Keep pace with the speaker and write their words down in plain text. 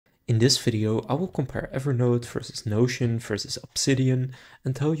In this video, I will compare Evernote versus Notion versus Obsidian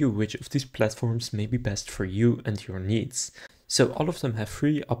and tell you which of these platforms may be best for you and your needs. So all of them have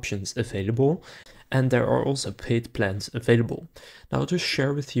free options available, and there are also paid plans available. Now I'll just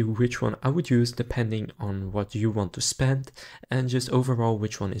share with you which one I would use depending on what you want to spend, and just overall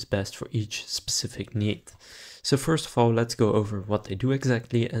which one is best for each specific need. So first of all, let's go over what they do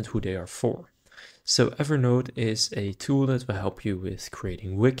exactly and who they are for. So Evernote is a tool that will help you with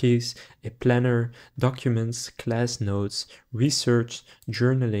creating wikis, a planner, documents, class notes, research,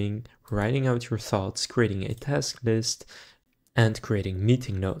 journaling, writing out your thoughts, creating a task list, and creating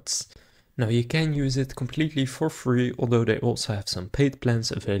meeting notes. Now you can use it completely for free, although they also have some paid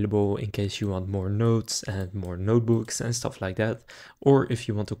plans available in case you want more notes and more notebooks and stuff like that, or if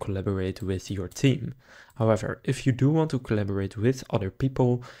you want to collaborate with your team. However, if you do want to collaborate with other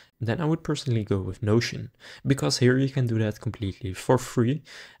people, then I would personally go with Notion, because here you can do that completely for free,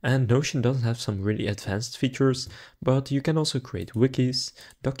 and Notion doesn't have some really advanced features, but you can also create wikis,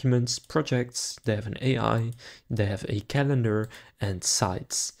 documents, projects, they have an AI, they have a calendar, and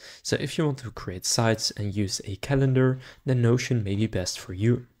sites. So if you want to create sites and use a calendar, then Notion may be best for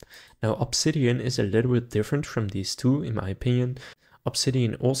you. Now Obsidian is a little bit different from these two in my opinion.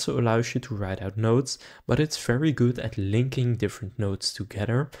 Obsidian also allows you to write out notes, but it's very good at linking different notes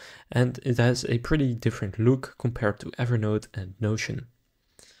together, and it has a pretty different look compared to Evernote and Notion.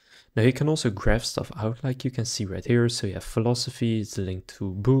 Now you can also graph stuff out like you can see right here. So you have philosophy, it's linked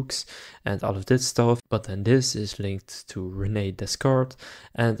to books and all of this stuff, but then this is linked to Rene Descartes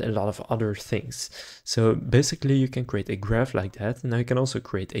and a lot of other things. So basically you can create a graph like that. Now you can also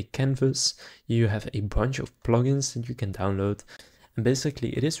create a canvas. You have a bunch of plugins that you can download. And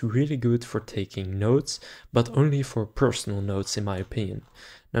basically it is really good for taking notes, but only for personal notes in my opinion.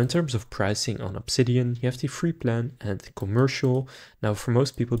 Now in terms of pricing on Obsidian, you have the free plan and the commercial. Now for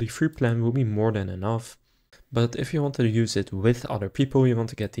most people the free plan will be more than enough. But if you want to use it with other people, you want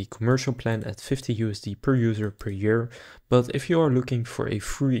to get the commercial plan at 50 USD per user per year. But if you are looking for a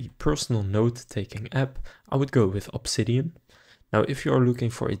free personal note-taking app, I would go with Obsidian. Now, if you are looking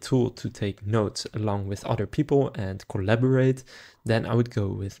for a tool to take notes along with other people and collaborate, then I would go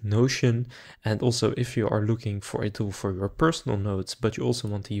with Notion. And also if you are looking for a tool for your personal notes, but you also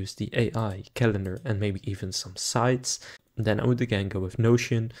want to use the AI, calendar, and maybe even some sites, then I would again go with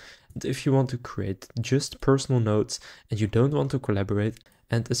Notion. And if you want to create just personal notes and you don't want to collaborate,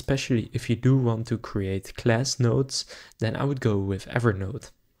 and especially if you do want to create class notes, then I would go with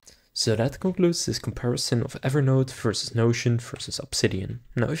Evernote. So that concludes this comparison of Evernote versus Notion versus Obsidian.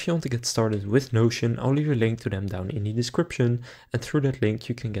 Now if you want to get started with Notion, I'll leave a link to them down in the description, and through that link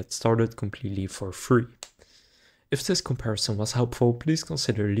you can get started completely for free. If this comparison was helpful, please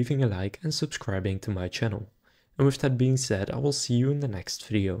consider leaving a like and subscribing to my channel. And with that being said, I will see you in the next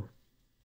video.